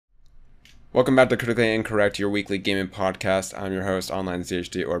Welcome back to Critically Incorrect, your weekly gaming podcast. I'm your host, Online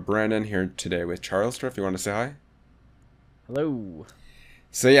ZHD or Brandon, here today with Charles. If you want to say hi. Hello.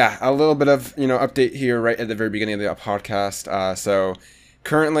 So yeah, a little bit of update here right at the very beginning of the podcast. So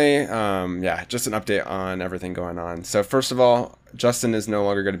currently, just an update on everything going on. So first of all, Justin is no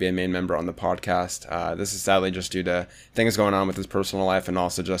longer going to be a main member on the podcast. This is sadly just due to things going on with his personal life and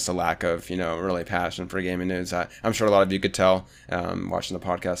also just a lack of really passion for gaming news. I'm sure a lot of you could tell watching the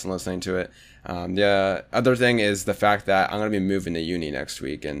podcast and listening to it. The other thing is the fact that I'm going to be moving to uni next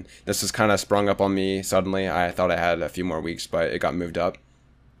week, and this was kind of sprung up on me suddenly. I thought I had a few more weeks, but it got moved up,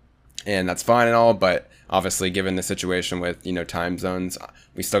 and that's fine and all, but obviously given the situation with time zones,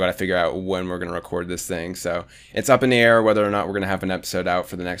 we still got to figure out when we're going to record this thing. So it's up in the air whether or not we're going to have an episode out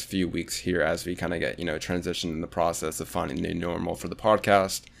for the next few weeks here as we kind of get transition in the process of finding the new normal for the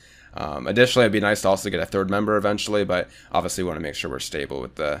podcast. Additionally, it'd be nice to also get a third member eventually, but obviously we want to make sure we're stable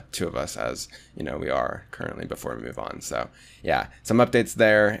with the two of us as we are currently before we move on. So yeah, some updates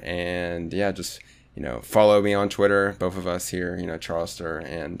there, and yeah, just follow me on Twitter, both of us here, Charlester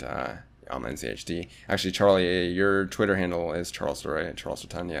and Online ZHD. Actually, Charlie, your Twitter handle is Charlester, right?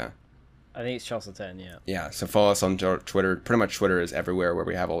 Charlester10, yeah. I think it's Chelsea 10, yeah. Yeah, so follow us on Twitter. Pretty much Twitter is everywhere where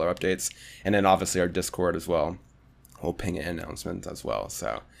we have all our updates. And then obviously our Discord as well. We'll ping in announcements as well.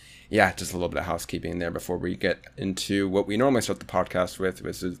 So yeah, just a little bit of housekeeping there before we get into what we normally start the podcast with,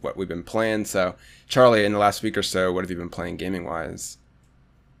 which is what we've been playing. So Charlie, in the last week or so, what have you been playing gaming-wise?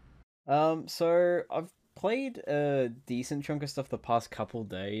 So I've played a decent chunk of stuff the past couple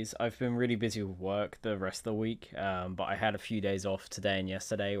days. I've been really busy with work the rest of the week, but I had a few days off today and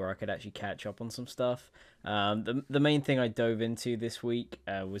yesterday where I could actually catch up on some stuff. The main thing I dove into this week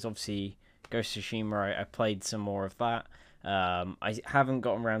was obviously Ghost of Tsushima. I played some more of that. I haven't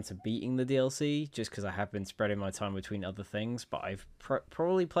gotten around to beating the DLC just because I have been spreading my time between other things, but I've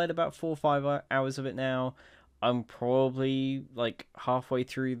probably played about 4 or 5 hours of it now. I'm probably like halfway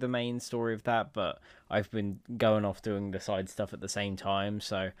through the main story of that, but I've been going off doing the side stuff at the same time,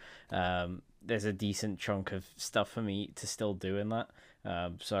 so there's a decent chunk of stuff for me to still do in that.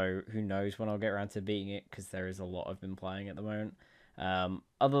 So who knows when I'll get around to beating it, because there is a lot I've been playing at the moment.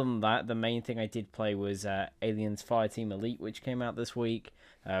 Other than that, the main thing I did play was Aliens Fireteam Elite, which came out this week,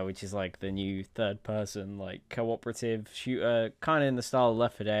 which is like the new third-person like cooperative shooter, kind of in the style of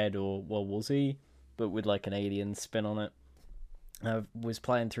Left 4 Dead or World War Z, but with like an alien spin on it. I was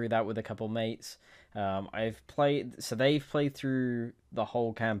playing through that with a couple mates. So they've played through the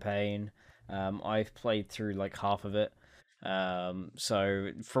whole campaign. I've played through like half of it.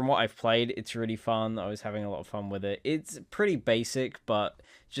 So from what I've played, it's really fun. I was having a lot of fun with it. It's pretty basic, but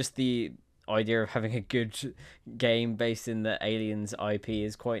just the idea of having a good game based in the Aliens IP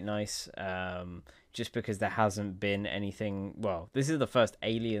is quite nice. Just because there hasn't been anything. Well, this is the first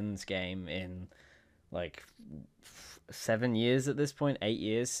Aliens game in like 7 years at this point, 8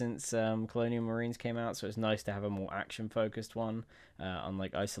 years since Colonial Marines came out. So it's nice to have a more action focused one,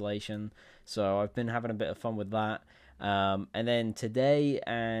 unlike Isolation. So I've been having a bit of fun with that. And then today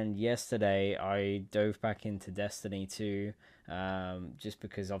and yesterday, I dove back into Destiny 2, just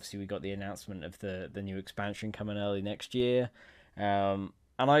because obviously we got the announcement of the new expansion coming early next year. And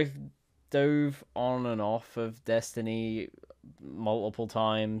I've dove on and off of Destiny multiple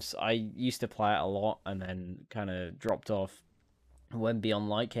times. I used to play it a lot and then kind of dropped off. When Beyond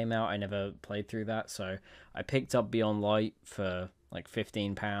Light came out, I never played through that, so I picked up Beyond Light for like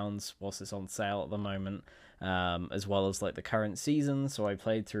 £15 whilst it's on sale at the moment, as well as like the current season. So I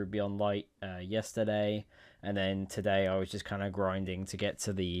played through Beyond Light yesterday, and then today I was just kind of grinding to get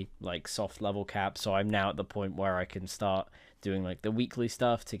to the like soft level cap. So I'm now at the point where I can start doing like the weekly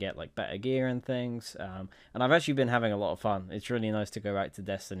stuff to get like better gear and things. And I've actually been having a lot of fun. It's really nice to go back to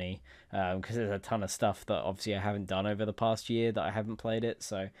Destiny, because there's a ton of stuff that obviously I haven't done over the past year that I haven't played it.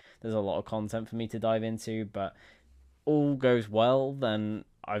 So there's a lot of content for me to dive into, but all goes well, then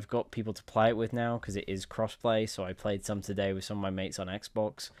I've got people to play it with now because it is crossplay. So I played some today with some of my mates on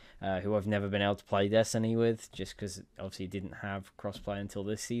Xbox, who I've never been able to play Destiny with, just because obviously it didn't have crossplay until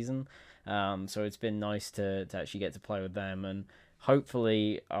this season. So it's been nice to actually get to play with them, and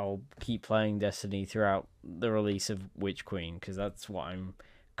hopefully I'll keep playing Destiny throughout the release of Witch Queen, because that's what I'm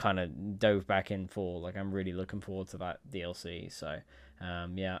kind of dove back in for. Like, I'm really looking forward to that DLC. So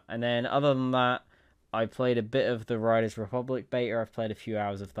yeah, and then other than that, I played a bit of the Riders Republic beta. I've played a few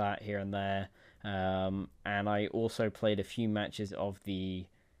hours of that here and there. And I also played a few matches of the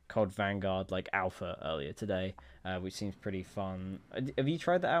COD Vanguard like alpha earlier today, which seems pretty fun. Have you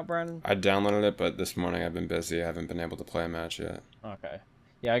tried that out, Brandon? I downloaded it, but this morning I've been busy. I haven't been able to play a match yet. Okay.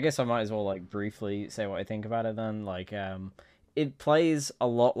 Yeah, I guess I might as well like briefly say what I think about it then. Like, it plays a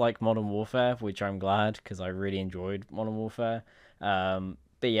lot like Modern Warfare, which I'm glad because I really enjoyed Modern Warfare.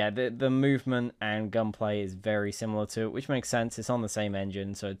 But yeah, the movement and gunplay is very similar to it, which makes sense. It's on the same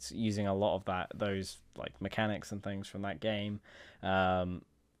engine, so it's using a lot of those like mechanics and things from that game. Um,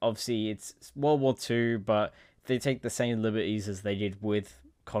 Obviously, it's World War Two, but they take the same liberties as they did with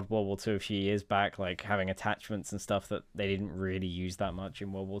COD World War Two a few years back, like having attachments and stuff that they didn't really use that much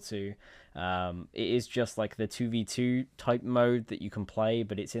in World War Two. It is just like the 2v2 type mode that you can play,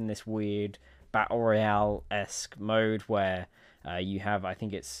 but it's in this weird battle royale esque mode where you have, I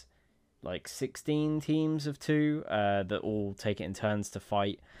think it's like 16 teams of two that all take it in turns to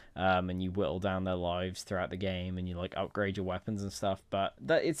fight, and you whittle down their lives throughout the game, and you like upgrade your weapons and stuff. But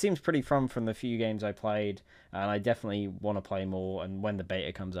that it seems pretty fun from the few games I played, and I definitely want to play more. And when the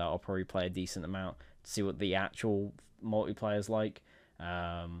beta comes out, I'll probably play a decent amount to see what the actual multiplayer is like.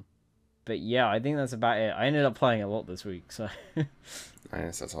 But yeah, I think that's about it. I ended up playing a lot this week, so.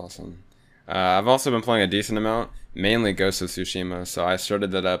 Nice, that's awesome. I've also been playing a decent amount, mainly Ghost of Tsushima. So I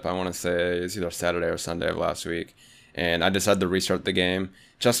started that up, I want to say it's either Saturday or Sunday of last week. And I decided to restart the game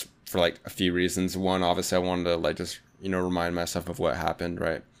just for like a few reasons. One, obviously, I wanted to like just, remind myself of what happened,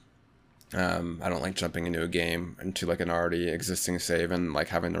 right? I don't like jumping into a game into like an already existing save and like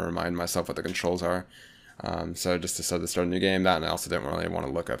having to remind myself what the controls are. So I just decided to start a new game. That, and I also didn't really want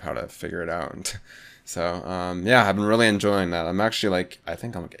to look up how to figure it out. So yeah, I've been really enjoying that. I'm actually like, I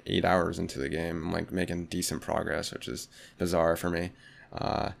think I'm like 8 hours into the game. I'm like making decent progress, which is bizarre for me.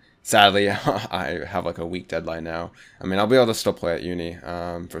 Sadly, I have like a week deadline now. I mean, I'll be able to still play at uni,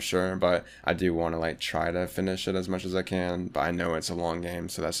 for sure, but I do want to like try to finish it as much as I can. But I know it's a long game,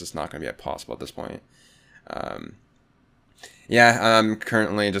 so that's just not going to be possible at this point. Um, yeah, I'm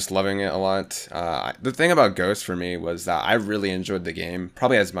currently just loving it a lot. The thing about Ghost for me was that I really enjoyed the game,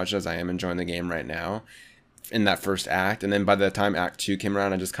 probably as much as I am enjoying the game right now in that first act. And then by the time Act 2 came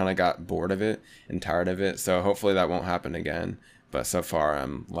around, I just kind of got bored of it and tired of it. So hopefully that won't happen again. But so far,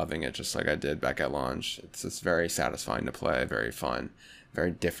 I'm loving it just like I did back at launch. It's just very satisfying to play, very fun,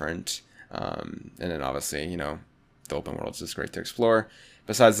 very different. And then obviously, the open world is just great to explore.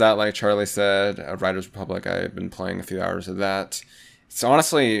 Besides that, like Charlie said, Riders Republic, I've been playing a few hours of that. It's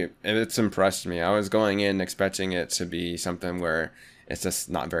honestly, it's impressed me. I was going in expecting it to be something where it's just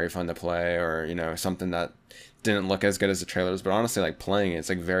not very fun to play, or something that didn't look as good as the trailers. But honestly, like playing it, it's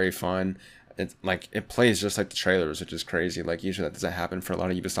like very fun. It's like it plays just like the trailers, which is crazy. Like usually that doesn't happen for a lot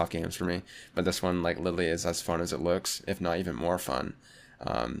of Ubisoft games for me, but this one like literally is as fun as it looks, if not even more fun.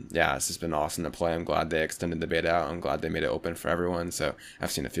 Yeah, it's just been awesome to play. I'm glad they extended the beta out. I'm glad they made it open for everyone. So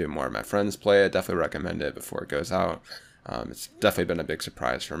I've seen a few more of my friends play it. Definitely recommend it before it goes out. It's definitely been a big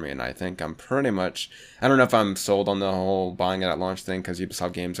surprise for me, and I think I'm pretty much, I don't know if I'm sold on the whole buying it at launch thing, because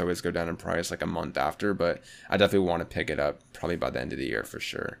Ubisoft games always go down in price like a month after, but I definitely want to pick it up probably by the end of the year for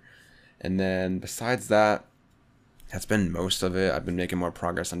sure. And then besides that, that's been most of it. I've been making more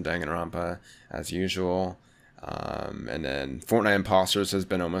progress on Danganronpa as usual. And then Fortnite Imposters has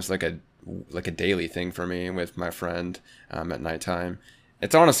been almost like a daily thing for me with my friend at nighttime.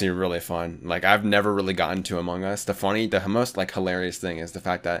 It's honestly really fun. Like I've never really gotten to Among Us. The most like hilarious thing is the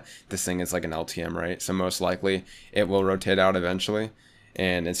fact that this thing is like an LTM, right? So most likely it will rotate out eventually,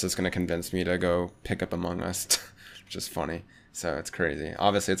 and it's just gonna convince me to go pick up Among Us, which is funny. So it's crazy.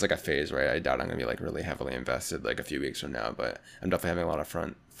 Obviously, it's like a phase, right? I doubt I'm gonna be like really heavily invested like a few weeks from now, but I'm definitely having a lot of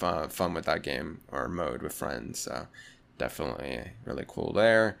fun with that game or mode with friends. So definitely really cool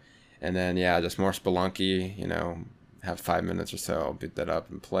there. And then yeah, just more Spelunky. Have 5 minutes or so, I'll boot that up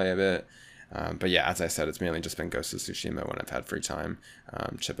and play a bit. But yeah, as I said, it's mainly just been Ghost of Tsushima when I've had free time,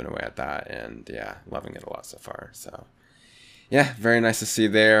 chipping away at that, and yeah, loving it a lot so far. So yeah, very nice to see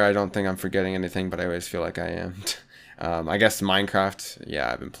there. I don't think I'm forgetting anything, but I always feel like I am. I guess Minecraft,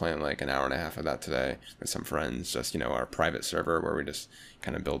 yeah, I've been playing like an hour and a half of that today with some friends, just, our private server where we just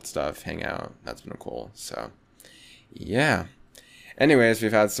kind of build stuff, hang out. That's been cool. So yeah. Anyways,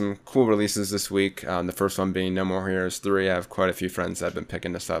 we've had some cool releases this week. The first one being No More Heroes 3. I have quite a few friends that have been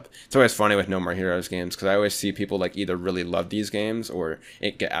picking this up. It's always funny with No More Heroes games because I always see people like either really love these games or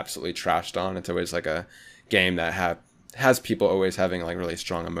it get absolutely trashed on. It's always like a game that has people always having like really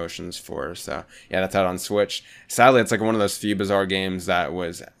strong emotions for. So yeah, that's out on Switch. Sadly, it's like one of those few bizarre games that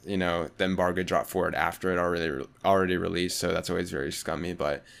was, the embargo dropped for it after it already released. So that's always very scummy,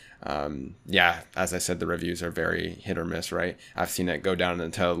 but yeah, as I said, the reviews are very hit or miss, right? I've seen it go down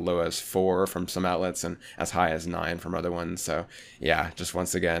until low as 4 from some outlets and as high as 9 from other ones. So yeah, just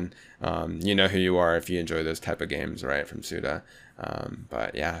once again, you know who you are if you enjoy those type of games, right? From Suda.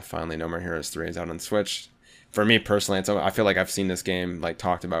 But yeah, finally No More Heroes 3 is out on Switch. For me personally, I feel like I've seen this game like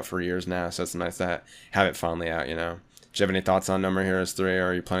talked about for years now, so it's nice to have it finally out, Do you have any thoughts on No More Heroes 3, or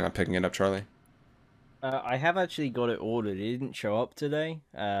are you planning on picking it up, Charlie? I have actually got it ordered. It didn't show up today.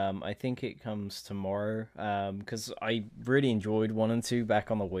 I think it comes tomorrow. Because I really enjoyed 1 and 2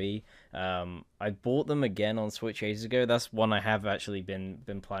 back on the Wii. I bought them again on Switch ages ago. That's one I have actually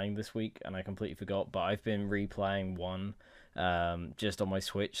been playing this week, and I completely forgot. But I've been replaying one, just on my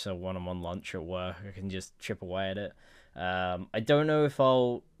Switch. So when I'm on lunch at work, I can just chip away at it. I don't know if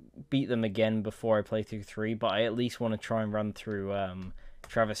I'll beat them again before I play through 3, but I at least want to try and run through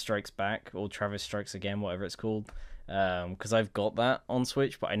Travis Strikes Back or Travis Strikes Again, whatever it's called, because I've got that on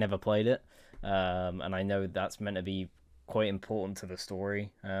Switch, but I never played it, and I know that's meant to be quite important to the story.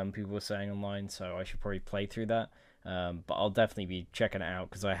 People were saying online, so I should probably play through that. But I'll definitely be checking it out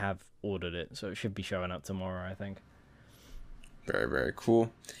because I have ordered it, so it should be showing up tomorrow, I think. Very, very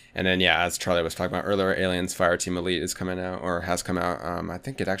cool. And then, yeah, as Charlie was talking about earlier, Aliens Fireteam Elite is coming out, or has come out. I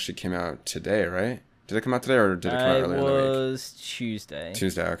think it actually came out today, right? Did it come out today, or did it come out It earlier in the week? was Tuesday.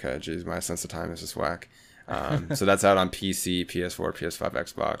 Tuesday, okay. Jeez, my sense of time is just whack. So that's out on PC, PS4, PS5,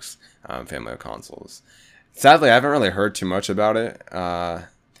 Xbox, family of consoles. Sadly, I haven't really heard too much about it.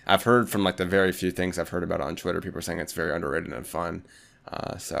 I've heard from like the very few things I've heard about it on Twitter, people are saying it's very underrated and fun.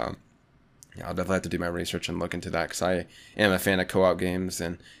 So yeah, I'll definitely have to do my research and look into that because I am a fan of co-op games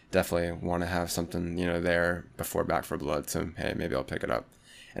and definitely want to have something, there before Back for Blood. So hey, maybe I'll pick it up.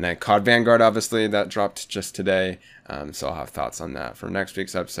 And then COD Vanguard, obviously, that dropped just today. So I'll have thoughts on that for next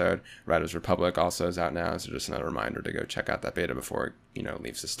week's episode. Riders Republic also is out now, so just another reminder to go check out that beta before it,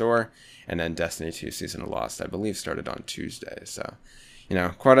 leaves the store. And then Destiny 2 Season of Lost, I believe, started on Tuesday. So,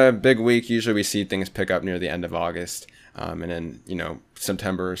 quite a big week. Usually we see things pick up near the end of August. And then,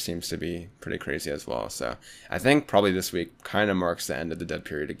 September seems to be pretty crazy as well. So I think probably this week kind of marks the end of the dead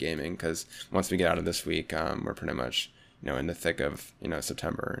period of gaming because once we get out of this week, we're pretty much in the thick of,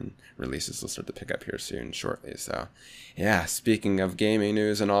 September, and releases will start to pick up here soon, shortly. So, yeah, speaking of gaming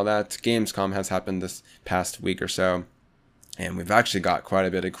news and all that, Gamescom has happened this past week or so, and we've actually got quite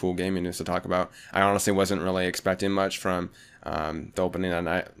a bit of cool gaming news to talk about. I honestly wasn't really expecting much from the opening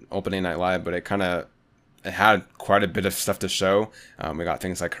night live, but it had quite a bit of stuff to show. We got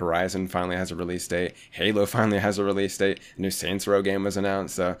things like Horizon finally has a release date. Halo finally has a release date. A new Saints Row game was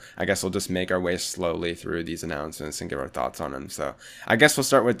announced. So I guess we'll just make our way slowly through these announcements and give our thoughts on them. So I guess we'll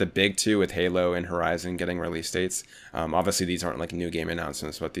start with the big two, with Halo and Horizon getting release dates. Obviously, these aren't like new game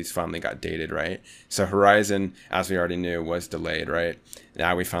announcements, but these finally got dated, right? So Horizon, as we already knew, was delayed, right?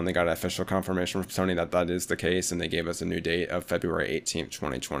 Now we finally got official confirmation from Sony that is the case, and they gave us a new date of February 18th,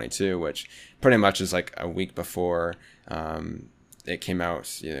 2022, which pretty much is like a week before it came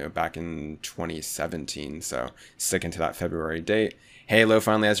out, back in 2017. So sticking to that February date. Halo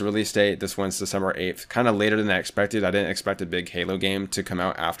finally has a release date. This one's December 8th, kind of later than I expected. I didn't expect a big Halo game to come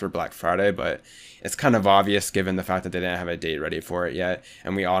out after Black Friday, but it's kind of obvious given the fact that they didn't have a date ready for it yet.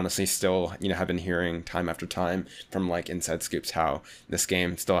 And we honestly still, have been hearing time after time from like inside scoops how this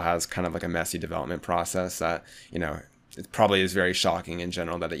game still has kind of like a messy development process that, it probably is very shocking in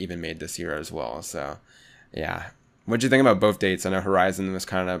general that it even made this year as well. So, yeah. What'd you think about both dates? I know Horizon was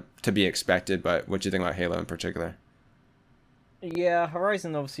kind of to be expected, but what'd you think about Halo in particular? Yeah,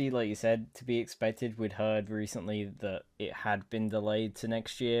 Horizon, obviously, like you said, to be expected. We'd heard recently that it had been delayed to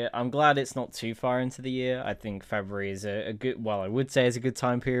next year. I'm glad it's not too far into the year. I think February is a good, well, I would say it's a good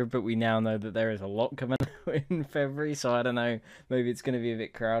time period, but we now know that there is a lot coming out in February, so I don't know, maybe it's going to be a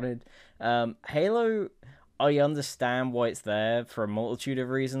bit crowded. Halo, I understand why it's there for a multitude of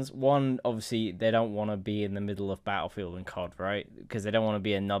reasons. One, obviously, they don't want to be in the middle of Battlefield and COD, right? Because they don't want to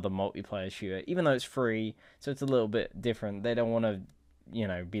be another multiplayer shooter, even though it's free, so it's a little bit different. They don't want to,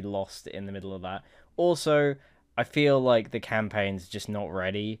 be lost in the middle of that. Also, I feel like the campaign's just not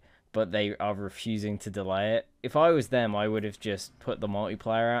ready, but they are refusing to delay it. If I was them, I would have just put the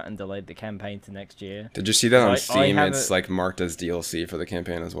multiplayer out and delayed the campaign to next year. Did you see that on I Steam? have It's like marked as DLC for the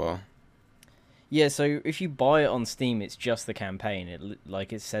campaign as well. Yeah, so if you buy it on Steam, it's just the campaign.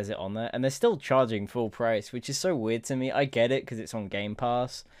 It says it on there, and they're still charging full price, which is so weird to me. I get it because it's on Game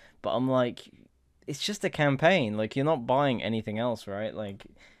Pass, but I'm like, it's just a campaign. Like, you're not buying anything else, right? Like,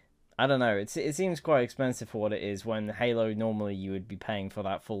 I don't know. It seems quite expensive for what it is. When Halo normally you would be paying for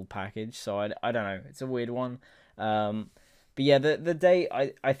that full package. So I don't know. It's a weird one. But yeah, the date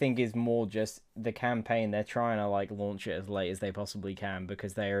I think is more just the campaign. They're trying to like launch it as late as they possibly can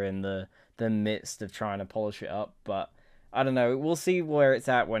because they are in the midst of trying to polish it up. But I don't know. We'll see where it's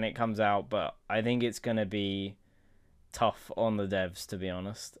at when it comes out. But I think it's gonna be tough on the devs, to be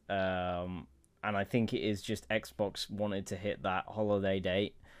honest. And I think it is just Xbox wanted to hit that holiday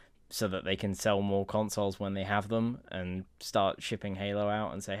date so that they can sell more consoles when they have them and start shipping Halo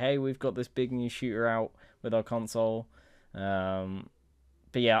out and say, hey, we've got this big new shooter out with our console. Um,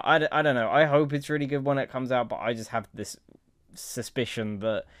 but yeah, I don't know. I hope it's really good when it comes out, but I just have this suspicion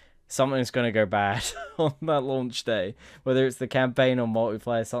that something's going to go bad on that launch day. Whether it's the campaign or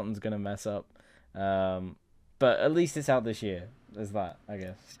multiplayer, something's going to mess up. Um, but at least it's out this year. There's that, I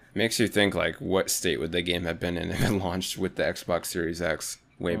guess. Makes you think like what state would the game have been in if it launched with the Xbox Series X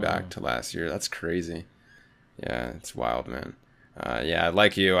way back Mm. to last year? That's crazy. Yeah, it's wild, man. Yeah,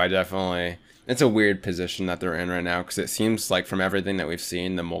 like you, I definitely. It's a weird position that they're in right now because it seems like from everything that we've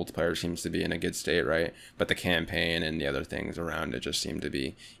seen, the multiplayer seems to be in a good state, right? But the campaign and the other things around it just seem to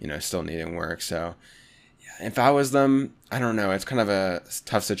be, still needing work. So if I was them, I don't know. It's kind of a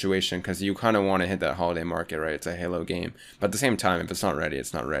tough situation because you kind of want to hit that holiday market, right? It's a Halo game, but at the same time, if it's not ready,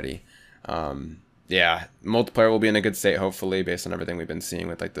 it's not ready. Yeah, multiplayer will be in a good state, hopefully, based on everything we've been seeing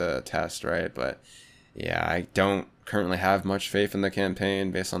with like the test, right? But yeah, I don't currently have much faith in the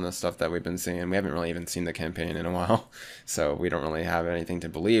campaign based on the stuff that we've been seeing. We haven't really even seen the campaign in a while, so we don't really have anything to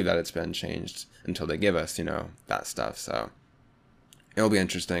believe that it's been changed until they give us, that stuff. So it'll be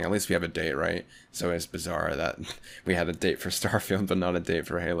interesting. At least we have a date, right? So it's bizarre that we had a date for Starfield, but not a date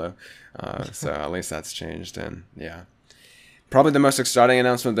for Halo. So at least that's changed, and yeah. Probably the most exciting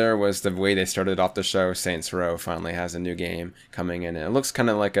announcement there was the way they started off the show. Saints Row finally has a new game coming in, and it looks kind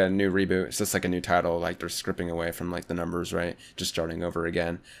of like a new reboot. It's just like a new title, like they're stripping away from like the numbers, right? Just starting over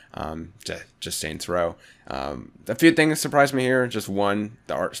again. Just Saints Row. A few things surprised me here. Just one,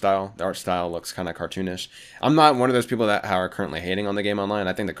 the art style. The art style looks kind of cartoonish. I'm not one of those people that are currently hating on the game online.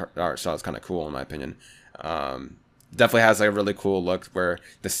 I think the art style is kind of cool in my opinion. Definitely has like a really cool look where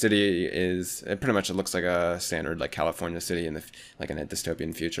the city is, it pretty much it looks like a standard like California city in the like in a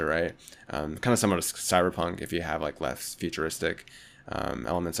dystopian future, right? Kind of similar to cyberpunk if you have like less futuristic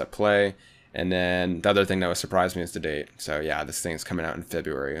elements at play. And then the other thing that was surprised me is the date. So yeah, this thing's coming out in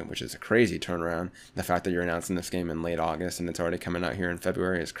February, which is a crazy turnaround. The fact that you're announcing this game in late August and it's already coming out here in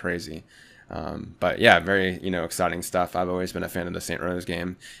February is crazy. But yeah, very exciting stuff. I've always been a fan of the Saint Rose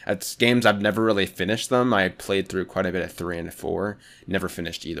game. It's games I've never really finished them. I played through quite a bit of 3 and 4. Never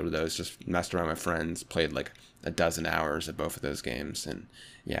finished either of those. Just messed around with friends. Played like a dozen hours of both of those games, and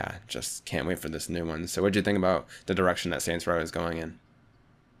yeah, just can't wait for this new one. So, what do you think about the direction that Saints Row is going in?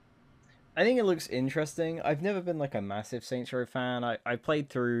 I think it looks interesting. I've never been like a massive Saints Row fan. I played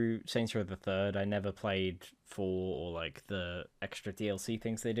through Saints Row the Third. I never played 4 or like the extra DLC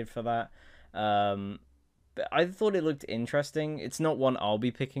things they did for that. Um, but I thought it looked interesting. It's not one I'll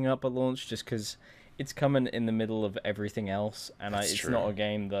be picking up at launch just because it's coming in the middle of everything else, and That's it's true. not a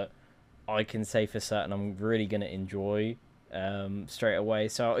game that I can say for certain I'm really gonna enjoy straight away.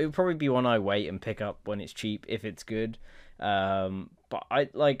 So it'll probably be one I wait and pick up when it's cheap if it's good. But I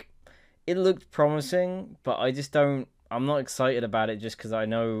like it looked promising, but I just don't. I'm not excited about it just because I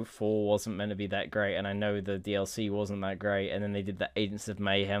know 4 wasn't meant to be that great, and I know the DLC wasn't that great, and then they did the Agents of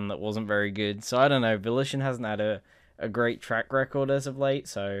Mayhem that wasn't very good. So I don't know. Volition hasn't had a great track record as of late,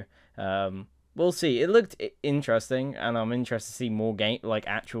 so we'll see. It looked interesting, and I'm interested to see more game, like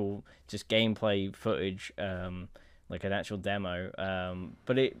actual just gameplay footage, like an actual demo.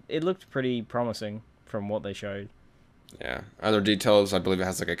 But it looked pretty promising from what they showed. Yeah. Other details, I believe it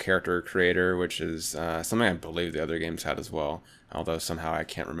has like a character creator, which is something I believe the other games had as well. Although somehow I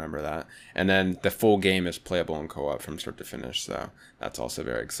can't remember that. And then the full game is playable in co-op from start to finish, so that's also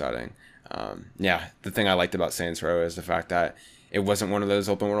very exciting. Yeah, the thing I liked about Saints Row is the fact that it wasn't one of those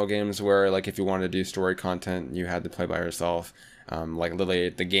open world games where like if you wanted to do story content, you had to play by yourself. Like literally,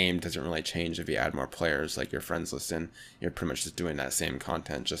 the game doesn't really change if you add more players. Like your friends listen, you're pretty much just doing that same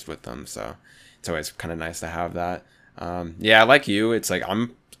content just with them. So it's always kind of nice to have that. Yeah, like you, it's like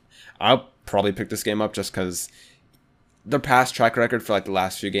I'll probably pick this game up just because the past track record for like the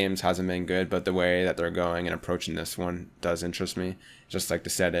last few games hasn't been good, but the way that they're going and approaching this one does interest me. Just like the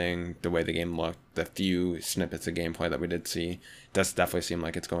setting, the way the game looked, the few snippets of gameplay that we did see, does definitely seem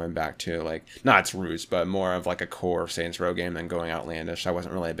like it's going back to like not its roots, but more of like a core Saints Row game than going outlandish. I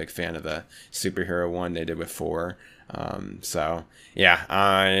wasn't really a big fan of the superhero one they did with 4. So yeah,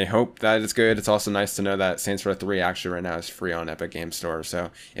 I hope that it's good. It's also nice to know that Saints Row 3 actually right now is free on Epic Game Store.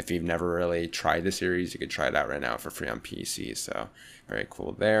 So if you've never really tried the series, you could try it out right now for free on PC. So very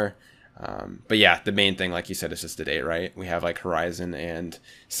cool there. But yeah, the main thing, like you said, is just the date, right? We have like Horizon and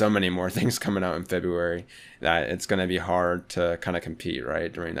so many more things coming out in February that it's going to be hard to kind of compete,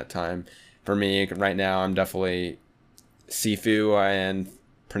 right, during that time. For me, right now, I'm definitely Sifu and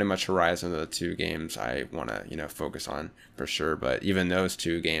pretty much Horizon are the 2 games I want to, focus on for sure. But even those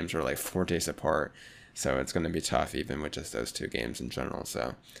 2 games are like 4 days apart. So it's going to be tough even with just those 2 games in general.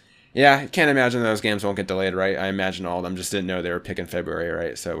 So Yeah, I can't imagine those games won't get delayed, right? I imagine all of them just didn't know they were picking February,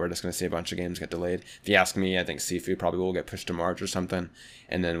 right? So we're just going to see a bunch of games get delayed. If you ask me, I think Sifu probably will get pushed to March or something.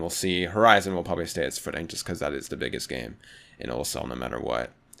 And then we'll see Horizon will probably stay its footing just because that is the biggest game and it will sell no matter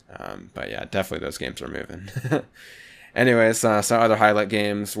what. But yeah, definitely those games are moving. Anyways, some other highlight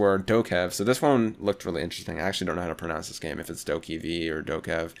games were Dokev. So this one looked really interesting. I actually don't know how to pronounce this game, if it's Dokev or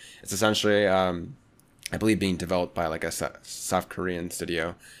Dokev. It's essentially, I believe, being developed by like a South Korean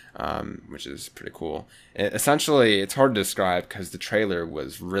studio, which is pretty cool. Essentially, it's hard to describe because the trailer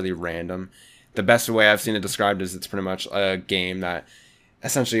was really random. The best way I've seen it described is it's pretty much a game that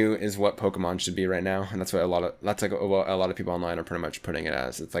essentially is what Pokemon should be right now, and that's like what a lot of people online are pretty much putting it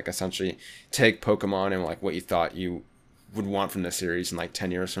as. It's like essentially take Pokemon and like what you thought you would want from the series in like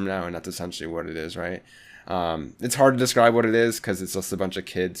 10 years from now, and that's essentially what it is, right? It's hard to describe what it is because it's just a bunch of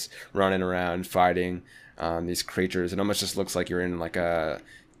kids running around fighting these creatures. It almost just looks like you're in like a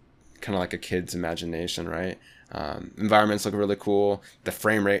kind of like a kid's imagination, right? Environments look really cool. The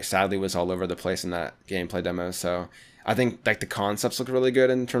frame rate sadly was all over the place in that gameplay demo, so I think like the concepts look really good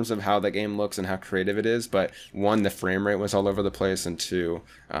in terms of how the game looks and how creative it is. But one, the frame rate was all over the place, and two,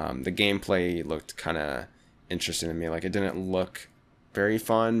 the gameplay looked kind of interesting to me. Like it didn't look very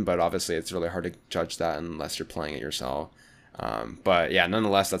fun, but obviously it's really hard to judge that unless you're playing it yourself. But yeah,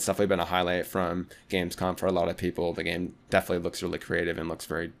 nonetheless, that's definitely been a highlight from Gamescom for a lot of people. The game definitely looks really creative and looks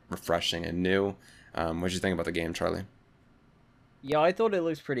very refreshing and new. What did you think about the game, Charlie? Yeah, I thought it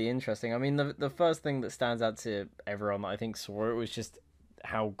looks pretty interesting. I mean, the first thing that stands out to everyone that I think saw it was just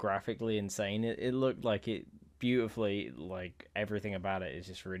how graphically insane it looked. Like it beautifully, like everything about it is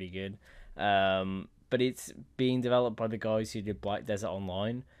just really good. But it's being developed by the guys who did Black Desert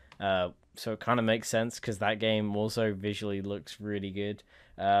Online. So it kind of makes sense because that game also visually looks really good.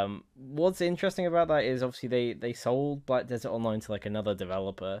 What's interesting about that is obviously they sold Black Desert Online to like another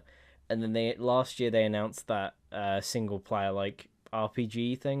developer, and then they last year they announced that single player like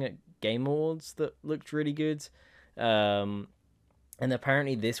RPG thing at Game Awards that looked really good. Um, and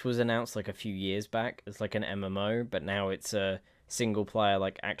apparently this was announced like a few years back as like an MMO, but now it's a single player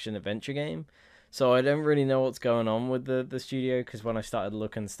like action adventure game. So I don't really know what's going on with the studio because when I started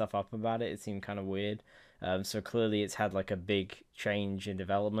looking stuff up about it, it seemed kind of weird. So clearly it's had like a big change in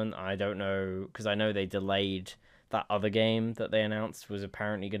development. I don't know because I know they delayed that other game that they announced was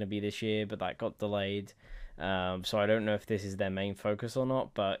apparently going to be this year, but that got delayed. So I don't know if this is their main focus or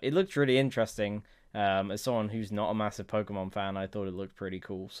not, but it looked really interesting. As someone who's not a massive Pokemon fan, I thought it looked pretty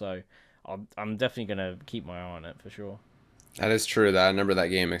cool. So I'm definitely gonna keep my eye on it for sure. That is true. That I remember that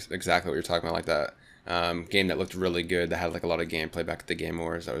game exactly what you're talking about, like that game that looked really good. That had like a lot of gameplay back at the Game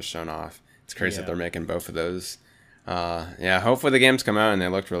Awards that was shown off. It's crazy that Yeah. they're making both of those. Yeah, hopefully the games come out and they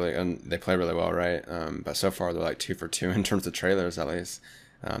look really and they play really well, right? But so far they're like two for two in terms of trailers, at least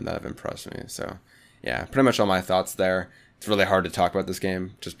that have impressed me. So yeah, pretty much all my thoughts there. It's really hard to talk about this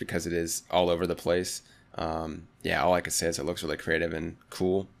game just because it is all over the place. Yeah, all I can say is it looks really creative and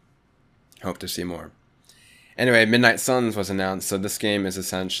cool. Hope to see more. Anyway, Midnight Suns was announced, so this game is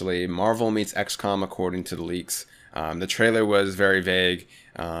essentially Marvel meets XCOM according to the leaks. The trailer was very vague.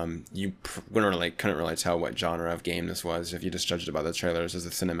 You couldn't really tell what genre of game this was if you just judged it by the trailers as a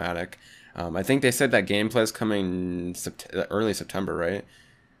cinematic. I think they said that gameplay is coming early September, right?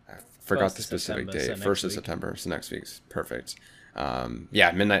 I forgot First the of specific September, so date. next First of week. September, so next week's perfect.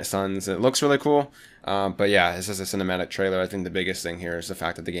 Yeah, Midnight Suns. It looks really cool. But yeah, this is a cinematic trailer. I think the biggest thing here is the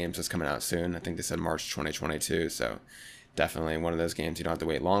fact that the game's just coming out soon. I think they said March 2022. So definitely one of those games you don't have to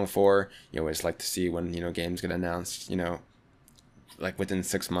wait long for. You always like to see when games get announced. Like within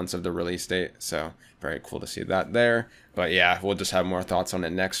 6 months of the release date. So very cool to see that there. But yeah, we'll just have more thoughts on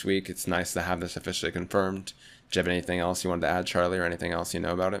it next week. It's nice to have this officially confirmed. Do you have anything else you wanted to add, Charlie, or anything else you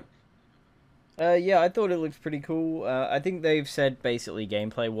know about it? Yeah, I thought it looked pretty cool. I think they've said basically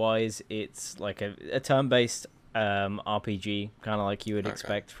gameplay wise, it's like a turn based RPG, kind of like you would Okay.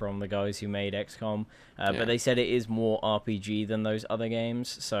 expect from the guys who made XCOM. But Yeah. they said it is more RPG than those other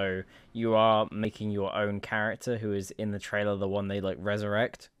games. So you are making your own character who is in the trailer the one they like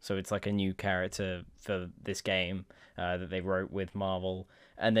resurrect. So it's like a new character for this game that they wrote with Marvel,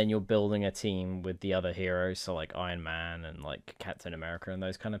 and then you're building a team with the other heroes, so like Iron Man and like Captain America and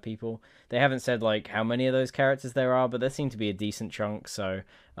those kind of people. They haven't said like how many of those characters there are, but there seem to be a decent chunk. So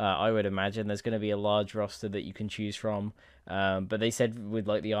I would imagine there's going to be a large roster that you can choose from. But they said with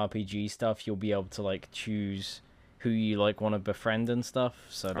like the RPG stuff, you'll be able to like choose who you like want to befriend and stuff.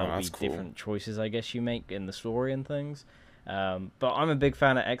 So Oh, there'll that's be cool. different choices, I guess, you make in the story and things. But I'm a big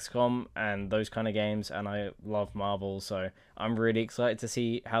fan of XCOM and those kind of games, and I love Marvel, so I'm really excited to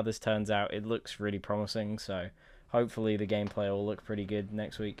see how this turns out. It looks really promising, so hopefully the gameplay will look pretty good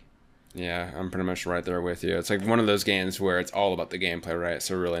next week. Yeah, I'm pretty much right there with you. It's like one of those games where it's all about the gameplay, right?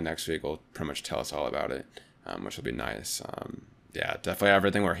 So really next week will pretty much tell us all about it, which will be nice. Yeah, definitely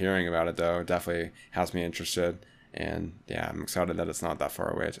everything we're hearing about it though definitely has me interested, and yeah, I'm excited that it's not that far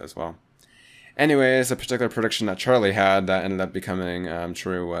away as well. Anyways, a particular prediction that Charlie had that ended up becoming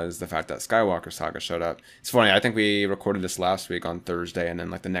true was the fact that Skywalker Saga showed up. It's funny, I think we recorded this last week on Thursday, and then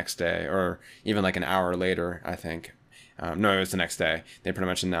like the next day, or even like an hour later, I think. No, it was the next day. They pretty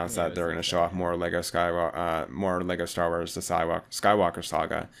much announced Yeah, it that was they were the going to next show day. off more Lego Star Wars, the Skywalker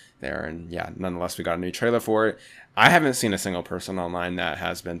Saga there, and yeah, nonetheless, we got a new trailer for it. I haven't seen a single person online that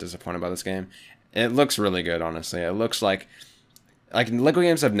has been disappointed by this game. It looks really good, honestly. It looks like Lego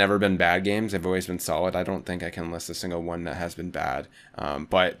games have never been bad games. They've always been solid. I don't think I can list a single one that has been bad.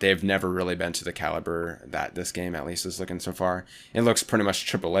 But they've never really been to the caliber that this game at least is looking so far. It looks pretty much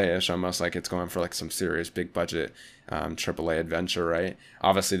AAA-ish, almost like it's going for like some serious big budget AAA adventure, right?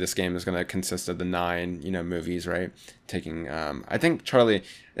 Obviously, this game is going to consist of the 9, movies, right? Taking, I think Charlie,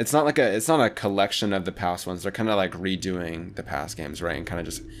 it's not a collection of the past ones. They're kind of like redoing the past games, right? And kind of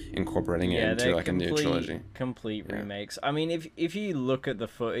just incorporating it Yeah, into they're like a new trilogy. complete Yeah. remakes. I mean, if you look at the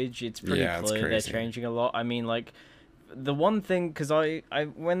footage, it's pretty Yeah, it's clear they're crazy. changing a lot. I mean, like the one thing, because I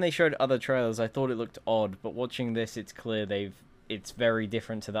when they showed other trailers, I thought it looked odd, but watching this, it's clear it's very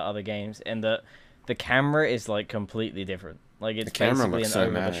different to the other games, and the camera is like completely different. Like The it's camera basically looks an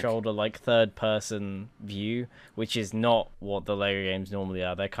over the cinematic. shoulder, like third person view, which is not what the Lego games normally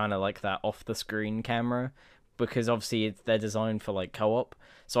are. They're kind of like that off the screen camera, because obviously they're designed for like co-op.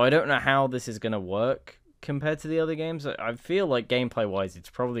 So I don't know how this is gonna work compared to the other games. I feel like gameplay wise, it's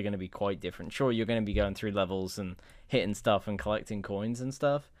probably going to be quite different. Sure, you're going to be going through levels and hitting stuff and collecting coins and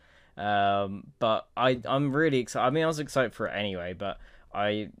stuff. But I'm really excited. I mean, I was excited for it anyway, but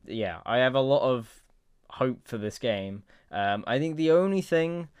I have a lot of hope for this game. I think the only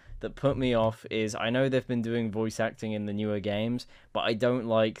thing that put me off is I know they've been doing voice acting in the newer games, but I don't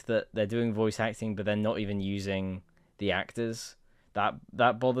like that they're doing voice acting, but they're not even using the actors.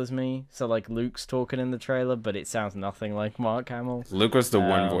 That bothers me. So like Luke's talking in the trailer, but it sounds nothing like Mark Hamill. Luke was the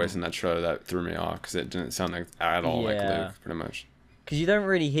one voice Um, in that trailer that threw me off because it didn't sound like at all like Luke, yeah, pretty much. because you don't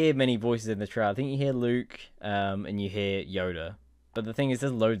really hear many voices in the trailer. I think you hear Luke, and you hear Yoda. But the thing is,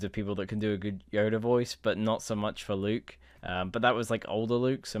 there's loads of people that can do a good Yoda voice, but not so much for Luke. But that was like older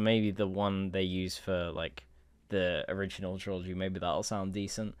Luke, so maybe the one they use for like the original trilogy, maybe that'll sound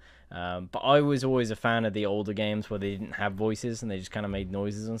decent. But I was always a fan of the older games where they didn't have voices and they just kind of made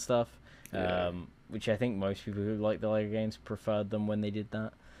noises and stuff. Yeah. Which I think most people who like the Lego games preferred them when they did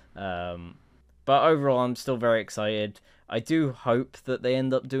that. But overall, I'm still very excited. I do hope that they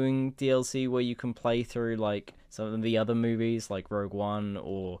end up doing DLC where you can play through like some of the other movies, like Rogue One,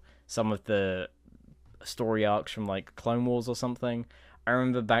 or some of the story arcs from like Clone Wars or something. I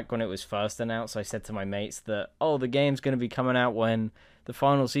remember back when it was first announced, I said to my mates that, oh, the game's going to be coming out when the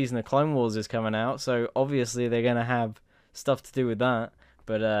final season of Clone Wars is coming out, so obviously they're going to have stuff to do with that.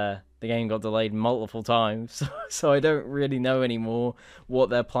 But the game got delayed multiple times, so I don't really know anymore what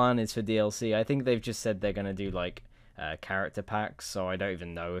their plan is for DLC. I think they've just said they're going to do like character packs, so I don't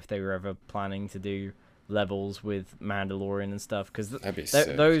even know if they were ever planning to do levels with Mandalorian and stuff, because That'd be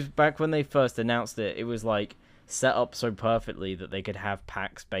sick. those back when they first announced it, it was like set up so perfectly that they could have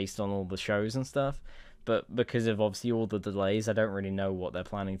packs based on all the shows and stuff. But because of obviously all the delays, I don't really know what they're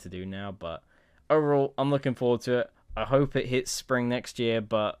planning to do now. But overall, I'm looking forward to it. I hope it hits spring next year,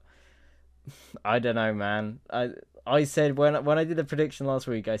 but I don't know, man. I said when I did the prediction last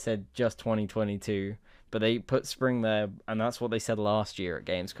week, I said just 2022, but they put spring there, and that's what they said last year at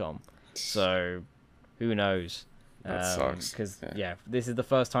Gamescom. So who knows? That sucks. Because Yeah. yeah, this is the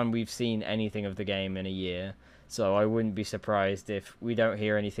first time we've seen anything of the game in a year. So I wouldn't be surprised if we don't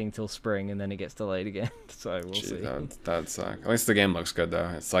hear anything till spring and then it gets delayed again. So we'll Gee, see. that suck. At least the game looks good though.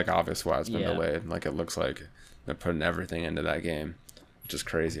 It's like obvious why it's been Yeah. delayed. Like it looks like they're putting everything into that game, which is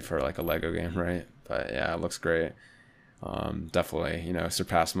crazy for like a Lego game, right? But yeah, it looks great. Definitely,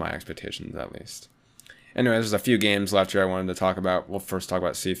 surpassed my expectations at least. Anyway, there's a few games left here I wanted to talk about. We'll first talk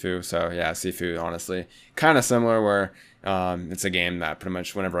about Sifu. So yeah, Sifu, honestly, kind of similar where it's a game that pretty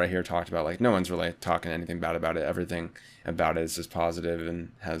much whenever I hear talked about, like no one's really talking anything bad about it. Everything about it is just positive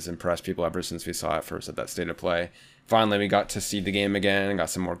and has impressed people ever since we saw it first at that state of play. Finally, we got to see the game again and got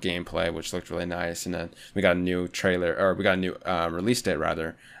some more gameplay, which looked really nice. And then we got a new trailer, or we got a new release date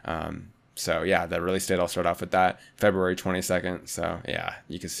rather. So yeah, the release date, I'll start off with that, February 22nd. So yeah,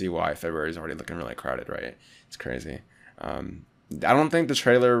 you can see why February is already looking really crowded, right? It's crazy. I don't think the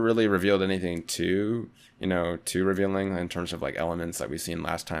trailer really revealed anything too revealing in terms of like elements that we've seen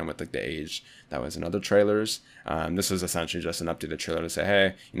last time with like the age that was in other trailers. This was essentially just an updated trailer to say,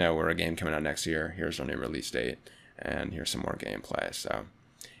 hey, we're a game coming out next year. Here's our new release date, and here's some more gameplay. So,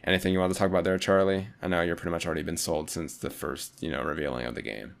 anything you want to talk about there, Charlie? I know you're pretty much already been sold since the first, revealing of the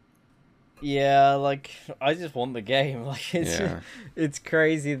game. Yeah, like I just want the game. Like Yeah. it's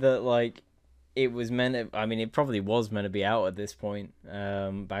crazy that like it was meant to, I mean it probably was meant to be out at this point,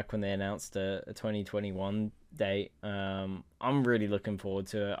 back when they announced a 2021 date. I'm really looking forward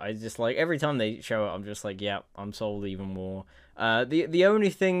to it. I just like every time they show it I'm just like, yeah, I'm sold even more. The only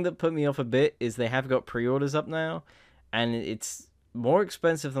thing that put me off a bit is they have got pre-orders up now, and it's more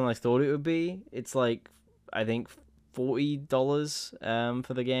expensive than I thought it would be. It's like I think $40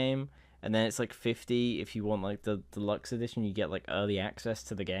 for the game, and then it's like 50 if you want like the deluxe edition. You get like early access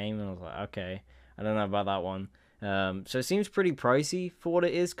to the game, and I was like, okay, I don't know about that one. So it seems pretty pricey for what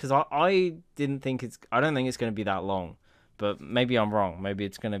it is, because I didn't think I don't think it's going to be that long, but maybe I'm wrong. Maybe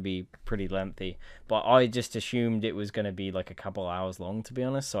it's going to be pretty lengthy, but I just assumed it was going to be like a couple hours long, to be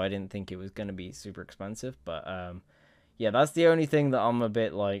honest, so I didn't think it was going to be super expensive. But yeah, that's the only thing that I'm a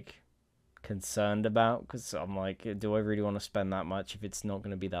bit like concerned about, because I'm like, do I really want to spend that much if it's not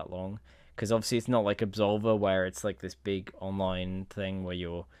going to be that long? Because obviously it's not like Absolver where it's like this big online thing where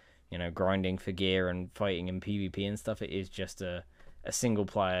you're grinding for gear and fighting in PvP and stuff. It is just a single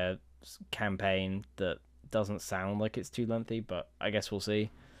player campaign that doesn't sound like it's too lengthy, but I guess we'll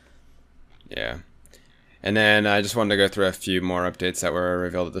see. Yeah. And then I just wanted to go through a few more updates that were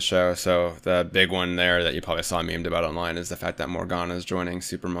revealed at the show. So the big one there that you probably saw memed about online is the fact that Morgana is joining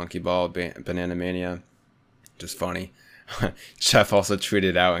Super Monkey Ball Banana Mania. Just funny. Jeff also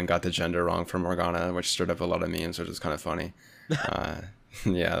tweeted out and got the gender wrong for Morgana, which stirred up a lot of memes, which is kind of funny.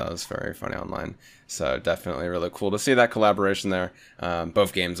 Yeah, that was very funny online. So definitely really cool to see that collaboration there.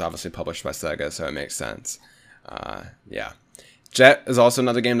 Both games obviously published by Sega, so it makes sense. Yeah. Jet is also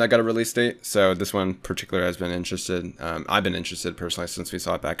another game that got a release date, so this one particular has been interested. I've been interested personally since we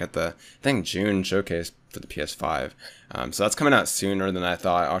saw it back at the, I think, June showcase for the PS5. So that's coming out sooner than I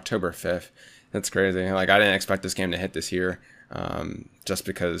thought, October 5th. That's crazy. Like, I didn't expect this game to hit this year, just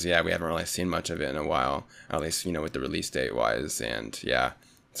because, yeah, we haven't really seen much of it in a while, at least, with the release date wise. And yeah,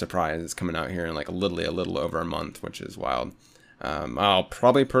 surprised it's coming out here in like a little over a month, which is wild. I'll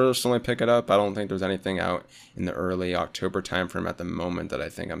probably personally pick it up. I don't think there's anything out in the early October timeframe at the moment that I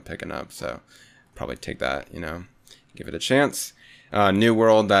think I'm picking up, so probably take that, give it a chance. New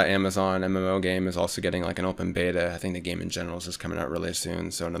World, that Amazon MMO game, is also getting like an open beta. I think the game in general is just coming out really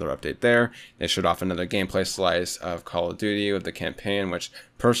soon, so another update there. They showed off another gameplay slice of Call of Duty with the campaign, which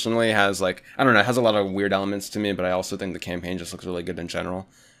personally has like, I don't know, it has a lot of weird elements to me, but I also think the campaign just looks really good in general.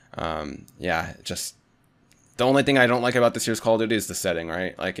 Yeah, just the only thing I don't like about this year's Call of Duty is the setting,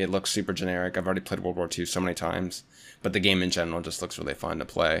 right? Like, it looks super generic. I've already played World War II so many times, but the game in general just looks really fun to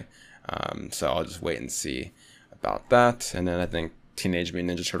play. So I'll just wait and see about that. And then I think Teenage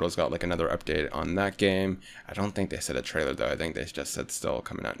Mutant Ninja Turtles got like another update on that game. I don't think they said a trailer though. I think they just said still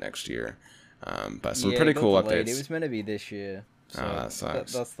coming out next year. But some pretty cool updates. It was meant to be this year. So that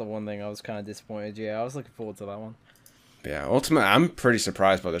sucks. That's the one thing I was kind of disappointed. Yeah, I was looking forward to that one. Yeah, ultimately, I'm pretty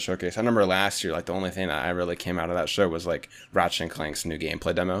surprised by the showcase. I remember last year, like, the only thing that I really came out of that show was, like, Ratchet & Clank's new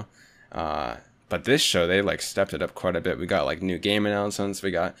gameplay demo. But this show, they, like, stepped it up quite a bit. We got, like, new game announcements.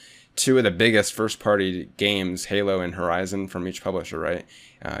 We got two of the biggest first-party games, Halo and Horizon, from each publisher, right?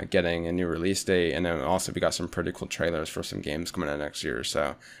 Getting a new release date. And then also we got some pretty cool trailers for some games coming out next year.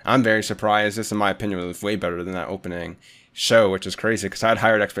 So I'm very surprised. This, in my opinion, was way better than that opening show, which is crazy because I had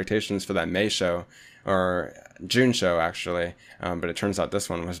higher expectations for that May show. Or June show, actually, but it turns out this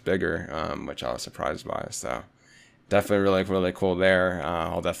one was bigger, which I was surprised by. So definitely really cool there.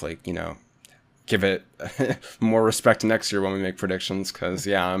 I'll definitely give it more respect next year when we make predictions, because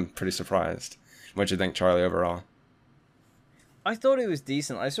yeah, I'm pretty surprised. What do you think, Charlie, overall? I thought it was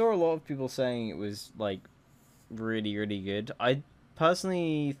decent. I saw a lot of people saying it was like really good. I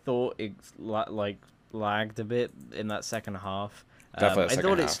personally thought it like lagged a bit in that second half. Definitely I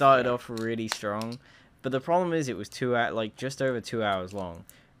thought it started off really strong, but the problem is it was just over 2 hours long.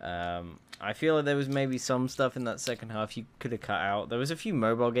 I feel like there was maybe some stuff in that second half you could have cut out. There was a few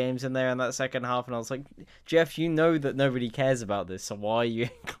mobile games in there in that second half, and I was like, Jeff, you know that nobody cares about this, so why are you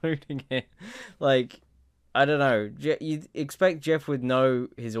including it? Like, I don't know. You'd expect Jeff would know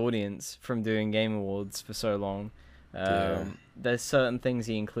his audience from doing Game Awards for so long. Yeah. there's certain things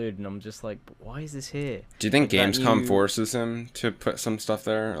he included, and I'm just like, but why is this here? Do you think Like that Gamescom new. forces him to put some stuff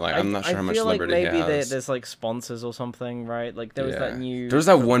there? Like, I'm not I sure how much feel like liberty he maybe has. there's like sponsors or something, right? Like there was that Yeah. There new was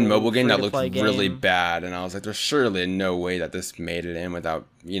that one football mobile game free that to looked play really game. bad, and I was like, there's surely no way that this made it in without,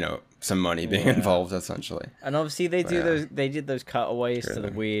 some money being Yeah. involved, essentially. And obviously But yeah, they did those cutaways to the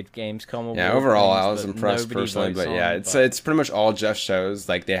crazy. weird Gamescom Yeah, award overall, things I was that impressed nobody personally, votes but yeah, on, it's but it's pretty much all Jeff shows.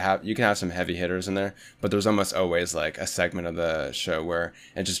 Like you can have some heavy hitters in there, but there's almost always like a segment of the show where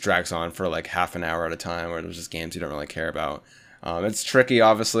it just drags on for like half an hour at a time, where there's just games you don't really care about. It's tricky,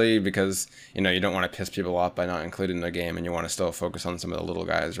 obviously, because you don't want to piss people off by not including their game, and you want to still focus on some of the little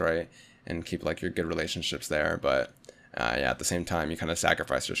guys, right, and keep like your good relationships there. But yeah, at the same time, you kind of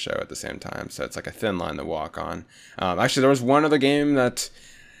sacrifice your show at the same time, so it's like a thin line to walk on. Actually, there was one other game that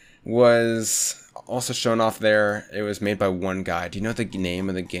was also shown off there. It was made by one guy. Do you know the name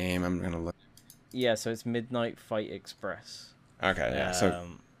of the game? I'm gonna look. yeah, so it's Midnight Fight Express. Okay, yeah. So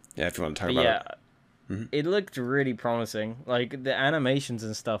Um, yeah, if you want to talk but about yeah, it. Hmm. it looked really promising. Like the animations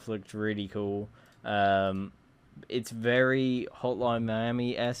and stuff looked really cool. Um, it's very Hotline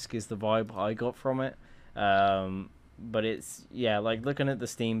Miami esque is the vibe I got from it. But it's yeah, like looking at the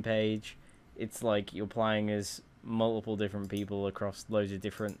Steam page, it's like you're playing as multiple different people across loads of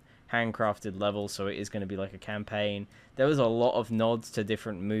different handcrafted levels. So it is going to be like a campaign. There was a lot of nods to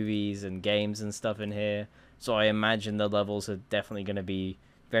different movies and games and stuff in here. So I imagine the levels are definitely going to be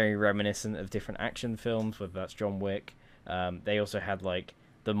very reminiscent of different action films, whether that's John Wick. They also had like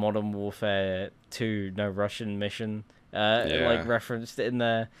the Modern Warfare 2 No Russian mission like Yeah. referenced in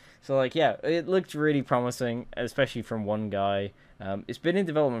there. So like yeah, it looked really promising, especially from one guy. It's been in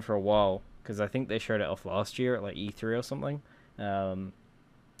development for a while because I think they showed it off last year at like E3 or something. Um,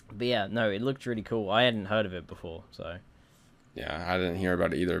 but yeah, no, it looked really cool. I hadn't heard of it before, so Yeah, I didn't hear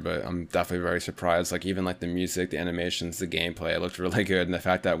about it either, but I'm definitely very surprised. Like even like the music, the animations, the gameplay, it looked really good, and the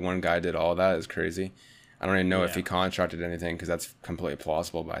fact that one guy did all that is crazy. I don't even know if yeah. he contracted anything because that's completely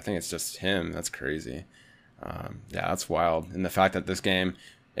plausible, but I think it's just him. That's crazy. Yeah, that's wild. And the fact that this game,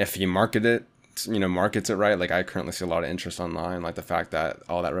 if you market it, markets it right, like I currently see a lot of interest online. Like the fact that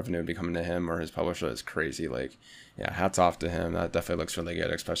all that revenue would be coming to him or his publisher is crazy. Like, yeah, hats off to him. That definitely looks really good,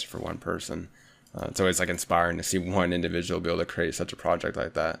 especially for one person. It's always like inspiring to see one individual be able to create such a project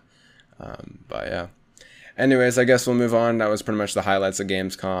like that. But yeah. Anyways, I guess we'll move on. That was pretty much the highlights of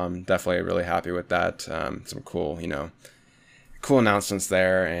Gamescom. Definitely really happy with that. Some cool announcements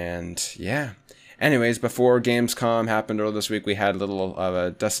there, and yeah. Anyways, before Gamescom happened earlier this week, we had a little of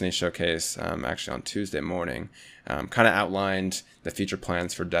a Destiny showcase, actually on Tuesday morning. Kind of outlined the future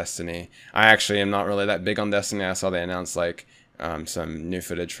plans for Destiny. I actually am not really that big on Destiny. I saw they announced like some new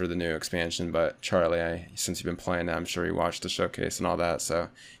footage for the new expansion, but Charlie, since you've been playing it, I'm sure you watched the showcase and all that. So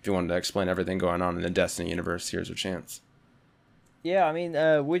if you wanted to explain everything going on in the Destiny universe, here's your chance. Yeah, I mean,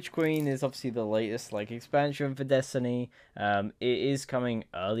 Witch Queen is obviously the latest like expansion for Destiny. It is coming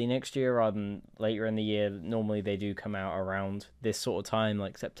early next year rather than later in the year. Normally they do come out around this sort of time,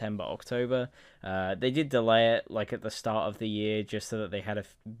 like September, October. They did delay it like at the start of the year just so that they had a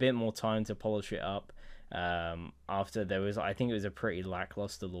bit more time to polish it up. After there was, I think it was a pretty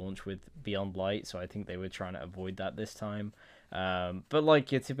lackluster launch with Beyond Light, so I think they were trying to avoid that this time. But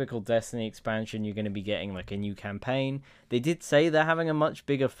like your typical Destiny expansion, you're going to be getting like a new campaign. They did say they're having a much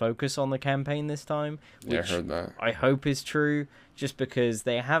bigger focus on the campaign this time, Yeah, I which heard that. I hope is true. Just because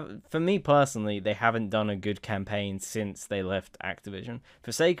they have, for me personally, they haven't done a good campaign since they left Activision.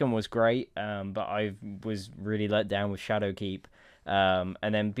 Forsaken was great, but I was really let down with Shadowkeep. And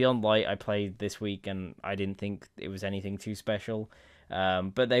then Beyond Light I played this week and I didn't think it was anything too special.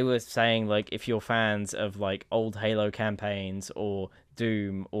 But they were saying like if you're fans of like old Halo campaigns or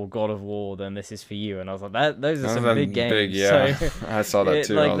Doom or God of War, then this is for you. And I was like, those are That was some a big big, games. yeah. So I saw that it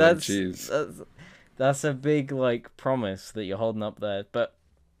too. I like was like, jeez. that's a big like promise that you're holding up there. But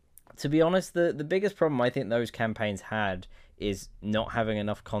to be honest, the biggest problem I think those campaigns had is not having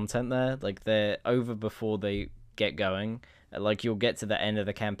enough content there. Like they're over before they get going. Like you'll get to the end of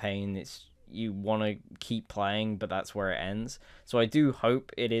the campaign, it's you want to keep playing, but that's where it ends. So I do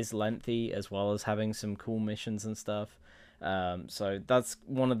hope it is lengthy as well as having some cool missions and stuff. So that's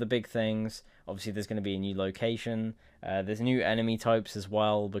one of the big things. Obviously, there's going to be a new location. There's new enemy types as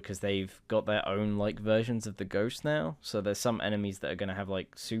well because they've got their own like versions of the ghost now. So there's some enemies that are going to have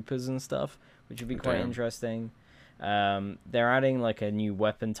like supers and stuff, which would be quite Damn. interesting. They're adding like a new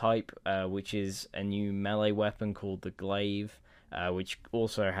weapon type, which is a new melee weapon called the glaive, which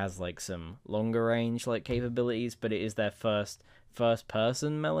also has like some longer range like capabilities, but it is their first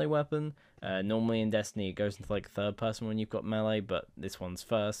person melee weapon. Normally in Destiny it goes into like third person when you've got melee, but this one's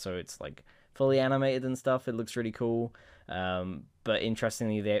first, so it's like fully animated and stuff. It looks really cool. But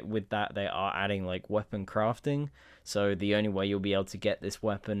interestingly, with that they are adding like weapon crafting. So the only way you'll be able to get this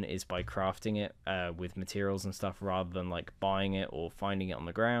weapon is by crafting it with materials and stuff, rather than like buying it or finding it on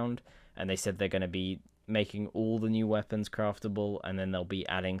the ground. And they said they're going to be making all the new weapons craftable, and then they'll be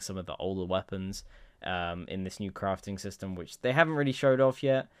adding some of the older weapons in this new crafting system, which they haven't really showed off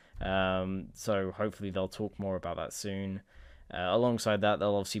yet. So hopefully they'll talk more about that soon. Alongside that,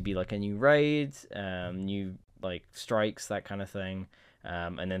 there'll obviously be like a new raid, new like strikes, that kind of thing.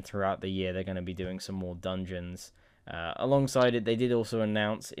 And then throughout the year, they're going to be doing some more dungeons. Alongside it, they did also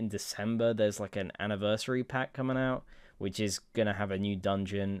announce in December there's like an anniversary pack coming out, which is going to have a new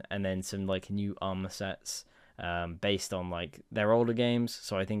dungeon and then some like new armor sets based on like their older games.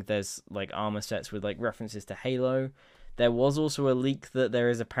 So I think there's like armor sets with like references to Halo. There was also a leak that there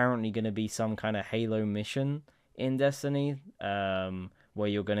is apparently going to be some kind of Halo mission in Destiny, where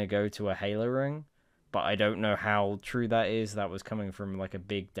you're going to go to a Halo ring, but I don't know how true that is. That was coming from like a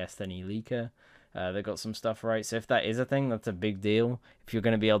big Destiny leaker. They got some stuff right. So if that is a thing, that's a big deal. If you're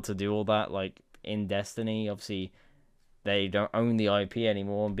going to be able to do all that like in Destiny, obviously they don't own the IP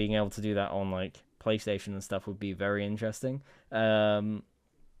anymore, and being able to do that on like PlayStation and stuff would be very interesting.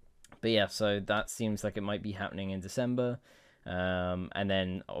 But yeah, so that seems like it might be happening in December. And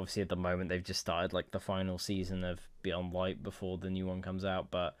then obviously at the moment they've just started like the final season of Beyond Light before the new one comes out.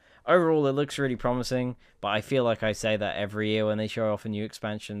 But overall it looks really promising. But I feel like I say that every year when they show off a new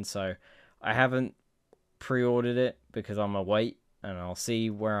expansion, so I haven't pre-ordered it because I'm gonna wait and I'll see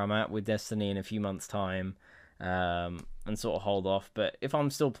where I'm at with Destiny in a few months' time. And sort of hold off. But if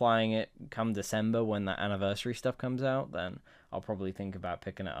I'm still playing it come December when that anniversary stuff comes out, then I'll probably think about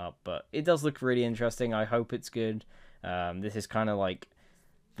picking it up. But it does look really interesting. I hope it's good. This is kind of like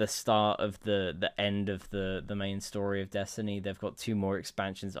the start of the end of the main story of Destiny. They've got 2 more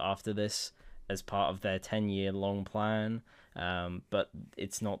expansions after this as part of their 10-year long plan. But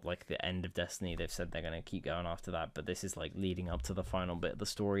it's not like the end of Destiny. They've said they're going to keep going after that, but this is like leading up to the final bit of the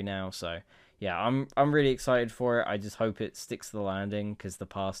story now. So yeah, I'm really excited for it. I just hope it sticks to the landing because the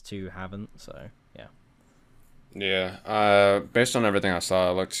past 2 haven't. So yeah. Yeah. Based on everything I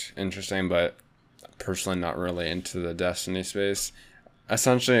saw, it looked interesting, but personally not really into the Destiny space.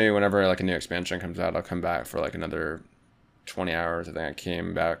 Essentially, whenever like a new expansion comes out, I'll come back for like another 20 hours. I think I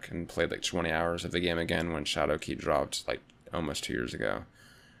came back and played like 20 hours of the game again when Shadowkeep dropped like almost 2 years ago,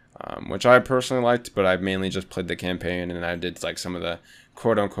 which I personally liked, but I mainly just played the campaign, and I did like some of the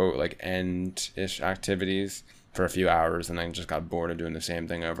quote-unquote like end-ish activities for a few hours, and then just got bored of doing the same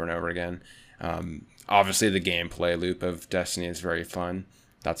thing over and over again. Obviously, the gameplay loop of Destiny is very fun.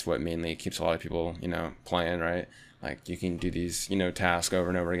 That's what mainly keeps a lot of people, playing, right? Like, you can do these, tasks over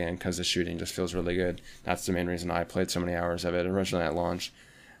and over again because the shooting just feels really good. That's the main reason I played so many hours of it originally at launch.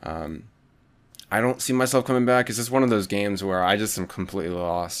 I don't see myself coming back. It's just one of those games where I just am completely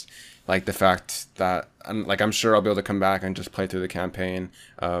lost. Like, the fact that, I'm sure I'll be able to come back and just play through the campaign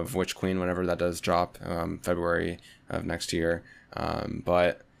of Witch Queen whenever that does drop, February of next year.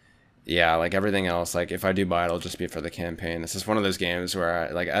 But yeah, like everything else, like if I do buy it, it'll just be for the campaign. It's just one of those games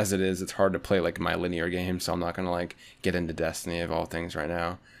where, as it is, it's hard to play like my linear game, so I'm not gonna like get into Destiny of all things right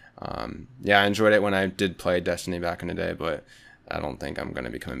now. Yeah, I enjoyed it when I did play Destiny back in the day, but I don't think I'm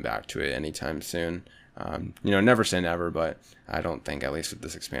gonna be coming back to it anytime soon. Never say never, but I don't think, at least with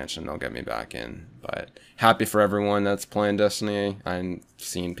this expansion, they'll get me back in. But happy for everyone that's playing Destiny. I've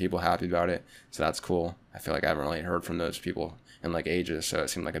seen people happy about it, so that's cool. I feel like I haven't really heard from those people in like ages, so it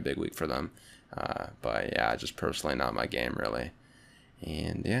seemed like a big week for them. But yeah, just personally not my game really.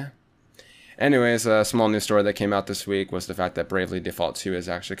 And yeah. Anyways, a small news story that came out this week was the fact that Bravely Default 2 is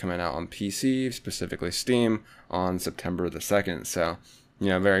actually coming out on PC, specifically Steam, on September the 2nd. So,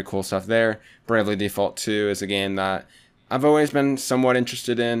 very cool stuff there. Bravely Default 2 is a game that I've always been somewhat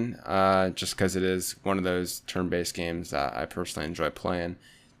interested in, just because it is one of those turn-based games that I personally enjoy playing.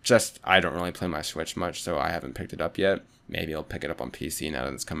 I don't really play my Switch much, so I haven't picked it up yet. Maybe I'll pick it up on PC now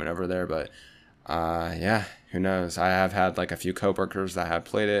that it's coming over there, but yeah, who knows? I have had like a few coworkers that have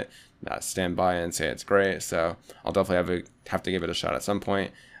played it that stand by and say it's great, so I'll definitely have to give it a shot at some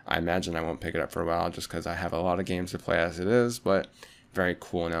point. I imagine I won't pick it up for a while just because I have a lot of games to play as it is, but very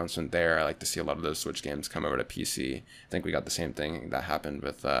cool announcement there. I like to see a lot of those Switch games come over to PC. I think we got the same thing that happened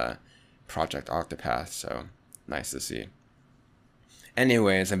with Project Octopath, so nice to see.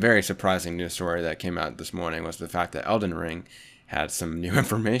 Anyways, a very surprising news story that came out this morning was the fact that Elden Ring had some new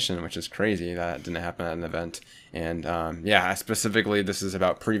information, which is crazy that didn't happen at an event. And yeah, specifically, this is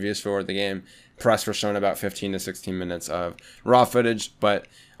about previews for the game. Press were shown about 15 to 16 minutes of raw footage, but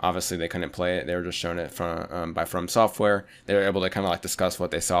obviously they couldn't play it. They were just shown it by From Software. They were able to kind of like discuss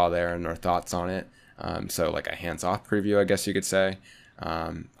what they saw there and their thoughts on it. So like a hands-off preview, I guess you could say.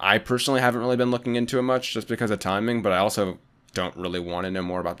 I personally haven't really been looking into it much just because of timing, but I also don't really want to know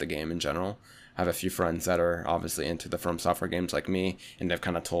more about the game in general. I have a few friends that are obviously into the From Software games like me, and they've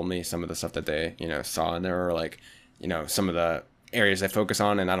kind of told me some of the stuff that they, saw in there, or like, some of the areas they focus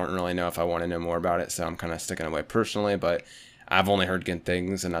on, and I don't really know if I want to know more about it, so I'm kind of sticking away personally, but I've only heard good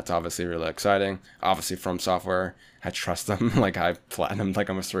things, and that's obviously really exciting. Obviously, From Software, I trust them. Like, I've platinumed like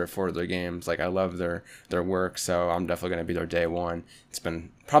almost 3 or 4 of their games. Like, I love their work, so I'm definitely going to be their day one. It's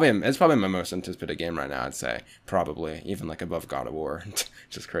probably my most anticipated game right now, I'd say. Probably, even like above God of War, which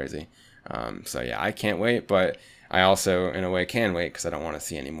is crazy. So yeah, I can't wait, but I also, in a way, can wait because I don't want to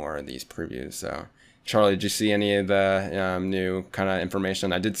see any more of these previews. So, Charlie, did you see any of the new kind of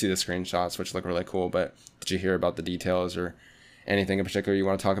information? I did see the screenshots, which look really cool, but did you hear about the details or anything in particular you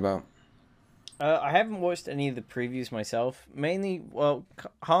want to talk about? I haven't watched any of the previews myself. Mainly, well,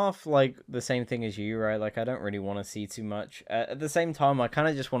 half like the same thing as you, right? Like, I don't really want to see too much. At the same time, I kind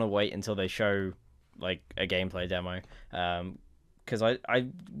of just want to wait until they show like a gameplay demo. Because I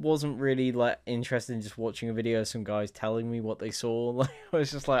wasn't really like interested in just watching a video of some guys telling me what they saw. Like, I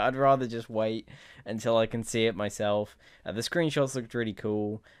was just like, I'd rather just wait until I can see it myself. The screenshots looked really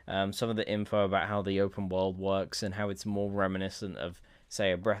cool. Some of the info about how the open world works and how it's more reminiscent of,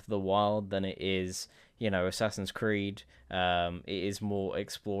 say, a Breath of the Wild than it is, Assassin's Creed. It is more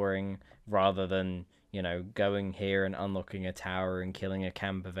exploring rather than, going here and unlocking a tower and killing a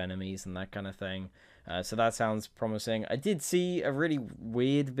camp of enemies and that kind of thing. So that sounds promising. I did see a really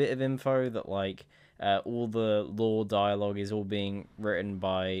weird bit of info that, like, all the lore dialogue is all being written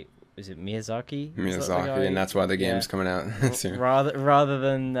by, is it Miyazaki? Miyazaki, and that's why the game's coming out soon. Rather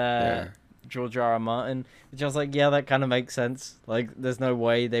than Yeah. George R. R. Martin, which I was like, yeah, that kind of makes sense. Like, there's no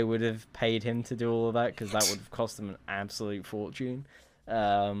way they would have paid him to do all of that because that would have cost them an absolute fortune.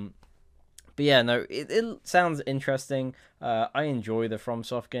 But yeah, no, it sounds interesting. I enjoy the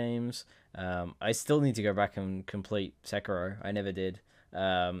FromSoft games. I still need to go back and complete Sekiro. I never did.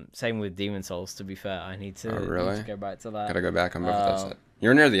 Same with Demon Souls, to be fair. I need to, really? need to go back to that. Gotta go back on both of those.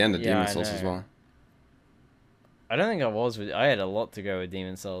 You're near the end of Demon Souls as well. I don't think I was. I had a lot to go with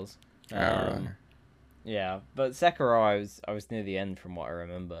Demon Souls. Really? Yeah, but Sekiro, I was near the end from what I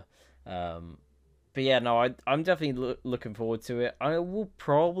remember. But yeah, no, I'm definitely looking forward to it. I will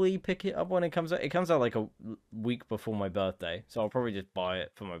probably pick it up when it comes out. It comes out like a week before my birthday, so I'll probably just buy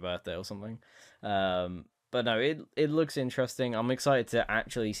it for my birthday or something. But no, it looks interesting. I'm excited to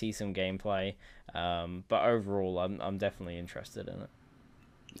actually see some gameplay. But overall, I'm definitely interested in it.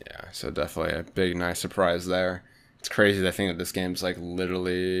 Yeah, so definitely a big, nice surprise there. It's crazy to think that this game's like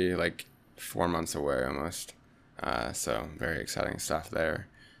literally like 4 months away almost. So very exciting stuff there.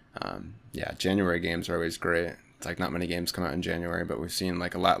 Yeah, January games are always great. It's like not many games come out in January, but we've seen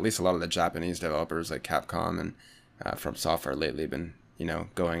like at least a lot of the Japanese developers like Capcom and From Software lately been,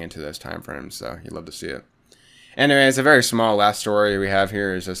 going into those time frames. So you love to see it. Anyway, it's a very small last story we have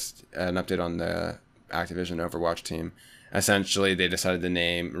here is just an update on the Activision Overwatch team. Essentially, they decided to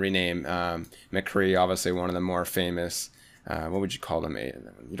rename McCree, obviously one of the more famous. What would you call them?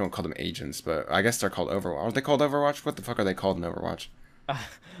 You don't call them agents, but I guess they're called Overwatch. Aren't they called Overwatch? What the fuck are they called in Overwatch? I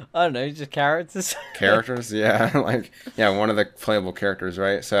don't know, just characters. Characters, yeah, one of the playable characters,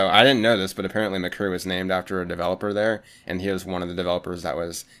 right? So I didn't know this, but apparently McCree was named after a developer there, and he was one of the developers that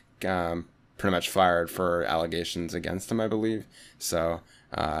was pretty much fired for allegations against him, I believe. So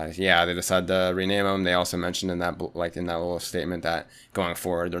yeah, they decided to rename him. They also mentioned in that little statement that going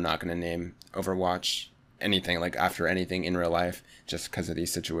forward they're not going to name Overwatch anything like after anything in real life just because of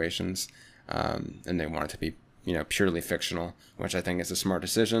these situations, and they want it to be purely fictional, which I think is a smart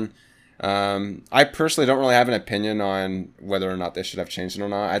decision. I personally don't really have an opinion on whether or not they should have changed it or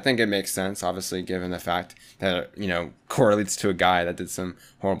not. I think it makes sense, obviously, given the fact that correlates to a guy that did some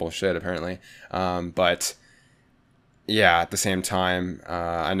horrible shit apparently. But yeah, at the same time,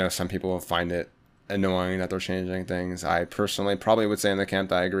 I know some people will find it annoying that they're changing things. I personally probably would say in the camp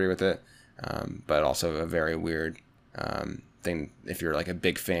that I agree with it, but also a very weird thing if you're like a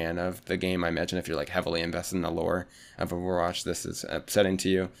big fan of the game. I imagine if you're like heavily invested in the lore of Overwatch, this is upsetting to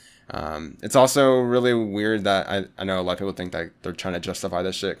you. It's also really weird that I know a lot of people think that they're trying to justify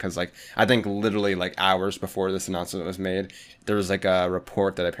this shit because like I think literally like hours before this announcement was made, there was like a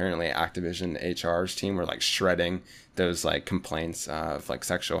report that apparently Activision HR's team were like shredding those like complaints of like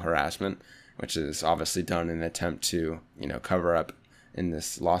sexual harassment, which is obviously done in an attempt to, cover up in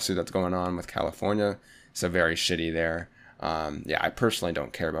this lawsuit that's going on with California. So very shitty there. Yeah, I personally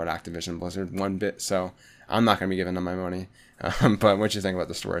don't care about Activision Blizzard one bit, so I'm not going to be giving them my money. But what do you think about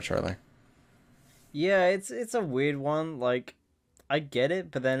the story, Charlie? Yeah, it's a weird one. Like, I get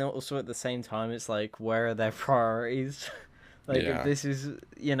it, but then also at the same time, it's like, where are their priorities? Like, if Yeah, this is,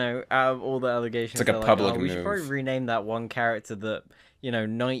 out of all the it's allegations, like a they're like, public oh, we should probably move. rename that one character that,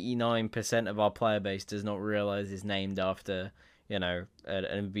 99% of our player base does not realize is named after, an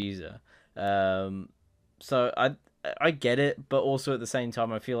abuser. Um, so I get it, but also at the same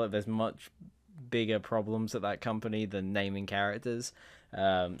time, I feel like there's much bigger problems at that company than naming characters.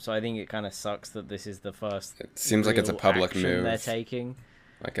 So I think it kind of sucks that this is the first It seems like it's a real public action they're move, taking.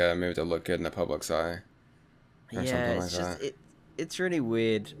 like a move to look good in the public's eye or Yeah, something like it's just that. it's really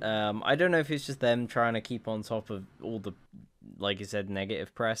weird. I don't know if it's just them trying to keep on top of all the, like you said,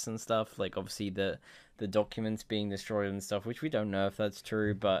 negative press and stuff. Like obviously the documents being destroyed and stuff, which we don't know if that's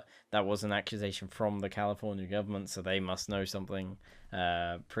true, but that was an accusation from the California government, so they must know something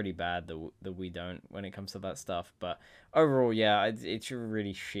pretty bad that we don't when it comes to that stuff. But overall, yeah, it's a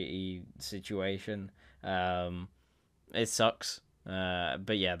really shitty situation. It sucks.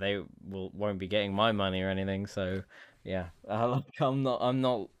 But yeah, they won't be getting my money or anything. So yeah, I'm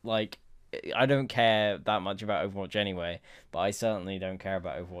not like, I don't care that much about Overwatch anyway. But I certainly don't care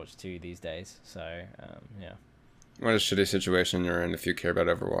about Overwatch 2 these days. So yeah. What a shitty situation you're in if you care about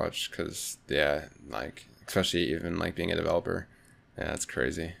Overwatch, because yeah, like especially even like being a developer, yeah, it's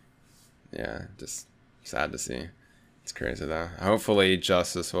crazy. Yeah, just sad to see. It's crazy though. Hopefully,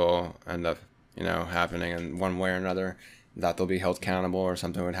 justice will end up, happening in one way or another. That they'll be held accountable, or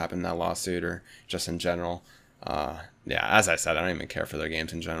something would happen in that lawsuit, or just in general. Yeah, as I said, I don't even care for their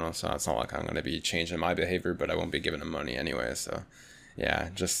games in general, so it's not like I'm going to be changing my behavior, but I won't be giving them money anyway. So, yeah,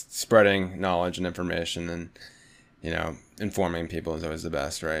 just spreading knowledge and information and informing people is always the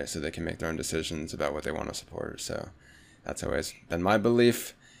best, right? So they can make their own decisions about what they want to support. So that's always been my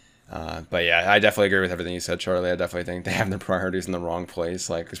belief. But yeah, I definitely agree with everything you said, Charlie. I definitely think they have their priorities in the wrong place,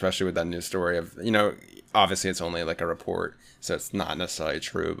 like especially with that news story of, obviously it's only like a report, so it's not necessarily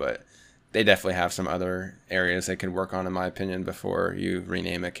true, but they definitely have some other areas they could work on, in my opinion, before you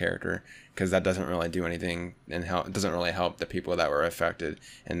rename a character, because that doesn't really do anything and help. It doesn't really help the people that were affected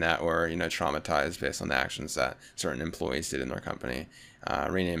and that were traumatized based on the actions that certain employees did in their company.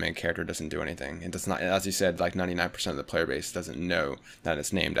 Renaming a character doesn't do anything. It does not, as you said, like 99% of the player base doesn't know that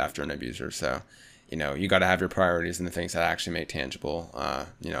it's named after an abuser. So, you got to have your priorities and the things that actually make tangible,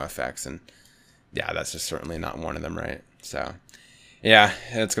 effects. And yeah, that's just certainly not one of them, right? So, yeah,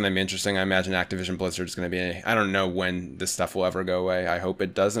 it's going to be interesting. I imagine Activision Blizzard is going to be. I don't know when this stuff will ever go away. I hope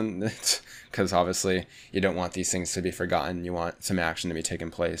it doesn't, because obviously you don't want these things to be forgotten. You want some action to be taken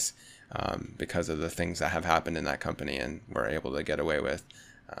place, because of the things that have happened in that company and were able to get away with.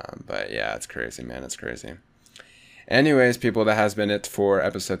 But yeah, it's crazy, man. It's crazy. Anyways, people, that has been it for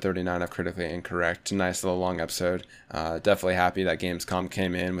episode 39 of Critically Incorrect. Nice little long episode. Definitely happy that Gamescom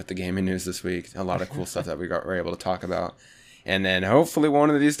came in with the gaming news this week. A lot of cool stuff that were able to talk about. And then hopefully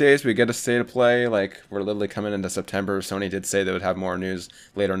one of these days we get a state of play. Like, we're literally coming into September. Sony did say they would have more news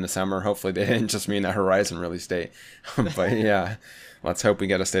later in the summer. Hopefully they didn't just mean a Horizon release date. But yeah, let's hope we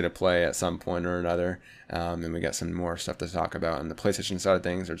get a state of play at some point or another. And we get some more stuff to talk about on the PlayStation side of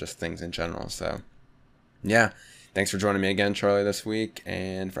things, or just things in general. So yeah, thanks for joining me again, Charlie, this week.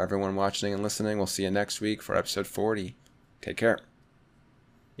 And for everyone watching and listening, we'll see you next week for episode 40. Take care.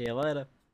 See you later.